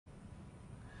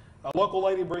A local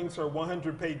lady brings her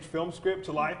 100-page film script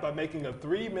to life by making a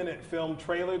 3-minute film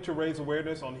trailer to raise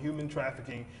awareness on human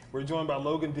trafficking. We're joined by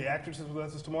Logan DeActress with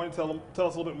us this morning. Tell us a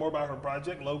little bit more about her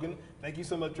project. Logan, thank you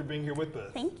so much for being here with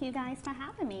us. Thank you guys for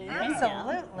having me. Yeah.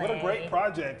 Absolutely. What a great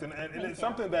project. And it's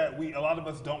something that a lot of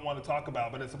us don't want to talk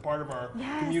about, but it's a part of our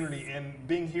community. And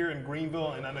being here in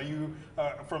Greenville, and I know you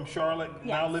from Charlotte,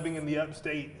 now living in the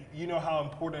upstate, you know how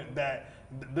important that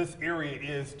this area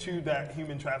is to that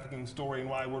human trafficking story and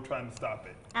why we're trying to stop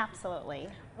it. Absolutely.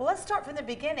 Well, let's start from the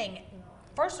beginning.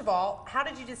 First of all, how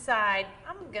did you decide,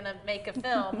 I'm going to make a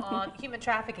film on human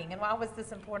trafficking, and why was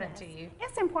this important to you?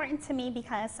 It's important to me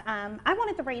because I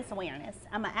wanted to raise awareness.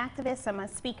 I'm an activist, I'm a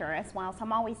speaker as well, so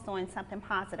I'm always doing something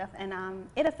positive, and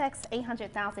it affects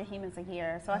 800,000 humans a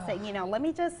year. So I said, you know, let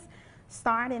me just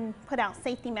start and put out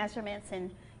safety measurements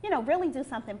and, you know, really do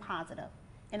something positive.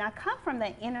 And I come from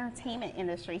the entertainment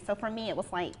industry, so for me it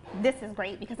was like, this is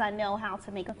great because I know how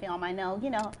to make a film. I know, you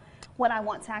know, what I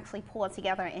want to actually pull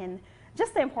together and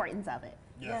just the importance of it.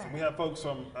 Yes, and we have folks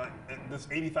from this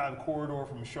 85 corridor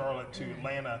from Charlotte to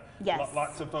Atlanta. Yes.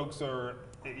 Lots of folks are,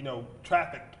 you know,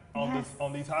 trafficked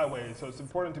on these highways, so it's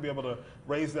important to be able to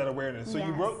raise that awareness. So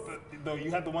you wrote, you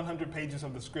had the 100 pages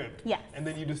of the script, and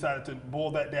then you decided to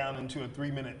boil that down into a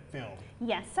 3-minute film.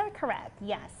 Yes, sir, correct,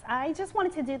 yes. I just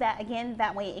wanted to do that again,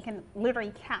 that way it can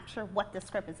literally capture what the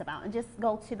script is about and just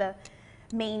go to the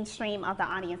mainstream of the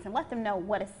audience and let them know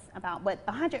what it's about. But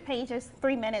 100 pages,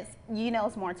 3 minutes, you know,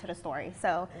 it's more to the story.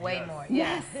 So way more.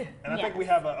 Yes. And I think we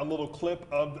have a little clip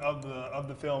of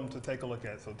the film to take a look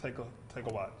at. So take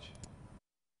a watch.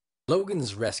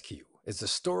 Logan's Rescue is the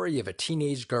story of a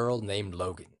teenage girl named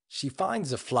Logan. She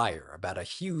finds a flyer about a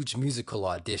huge musical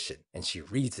audition and she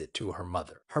reads it to her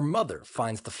mother. Her mother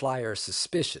finds the flyer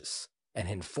suspicious and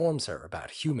informs her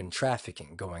about human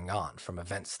trafficking going on from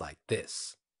events like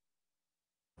this.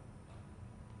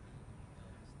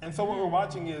 And so what we're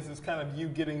watching is kind of you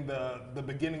getting the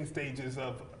beginning stages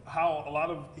of how a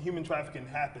lot of human trafficking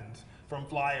happens, from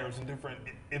flyers and different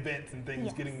events and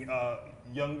things, getting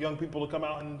young people to come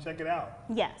out and check it out.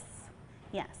 Yes,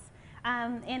 yes.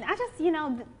 And I just, you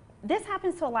know, this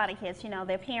happens to a lot of kids. You know,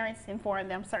 their parents inform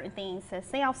them certain things to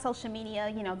stay off social media.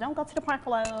 You know, don't go to the park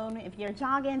alone. If you're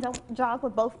jogging, don't jog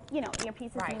with both, you know,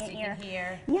 earpieces in your ear. Can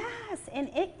hear. Yes, and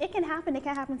it can happen. It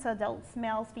can happen to adults,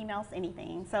 males, females,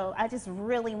 anything. So I just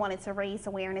really wanted to raise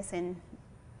awareness and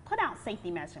put out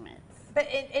safety measurements. But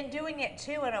in doing it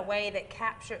too in a way that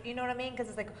capture, you know what I mean? Because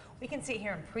it's like we can sit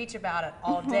here and preach about it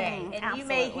all day, and you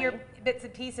may hear bits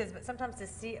and pieces, but sometimes to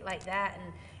see it like that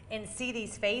and see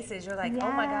these faces, you're like,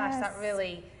 oh my gosh, that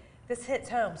really, this hits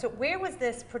home. So where was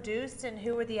this produced, and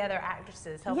who were the other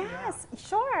actresses helping you out? Yes,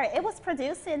 sure. It was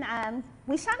produced in,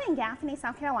 we shot in Gaffney,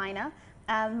 South Carolina.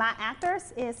 My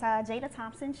actress is Jada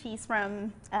Thompson. She's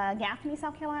from Gaffney,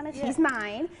 South Carolina. She's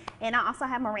mine. And I also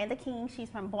have Miranda King. She's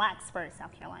from Blacksburg,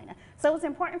 South Carolina. So it was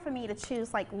important for me to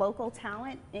choose like local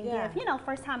talent and give, you know,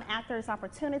 first-time actors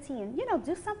opportunity and, you know,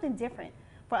 do something different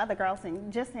for other girls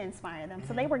and just to inspire them.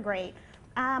 So they were great.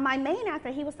 My main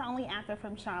actor, he was the only actor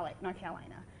from Charlotte, North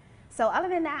Carolina. So other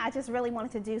than that, I just really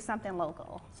wanted to do something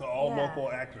local. So all local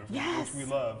actors, which we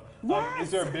love.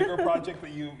 Is there a bigger project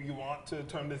that you want to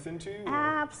turn this into? Or?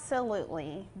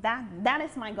 Absolutely. That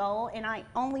is my goal, and I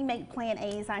only make plan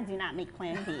A's. I do not make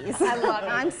plan B's. I love it.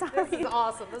 I'm sorry. This is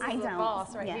awesome. This is the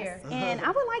boss right here. And I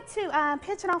would like to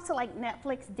pitch it off to like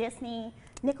Netflix, Disney,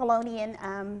 Nickelodeon,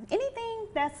 anything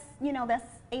that's, you know,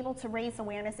 that's able to raise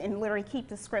awareness and literally keep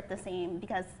the script the same,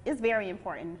 because it's very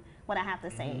important what I have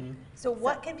to say. So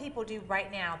what can people do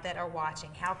right now that are watching?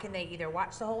 How can they either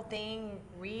watch the whole thing,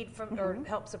 read from, or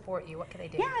help support you? What can they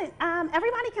do? Yeah,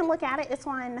 everybody can look at it. It's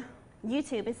on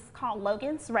YouTube. It's called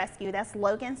Logan's Rescue. That's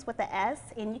Logan's with the S,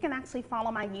 and you can actually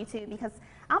follow my YouTube because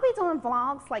I'll be doing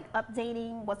vlogs like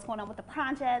updating what's going on with the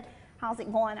project, how's it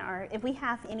going, or if we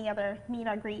have any other meet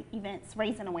or greet events,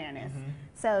 raising awareness.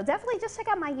 So definitely just check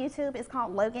out my YouTube. It's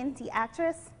called Logan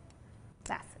DeActress.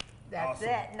 That's it. That's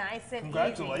it. Nice and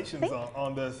Congratulations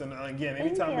on this. And again,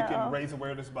 anytime we can raise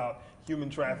awareness about human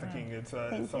trafficking, it's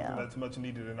something that's much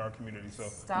needed in our community. So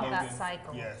stop that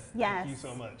cycle. Yes. Thank you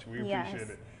so much. We appreciate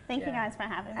it. Thank you guys for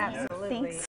having me. Absolutely. Thanks.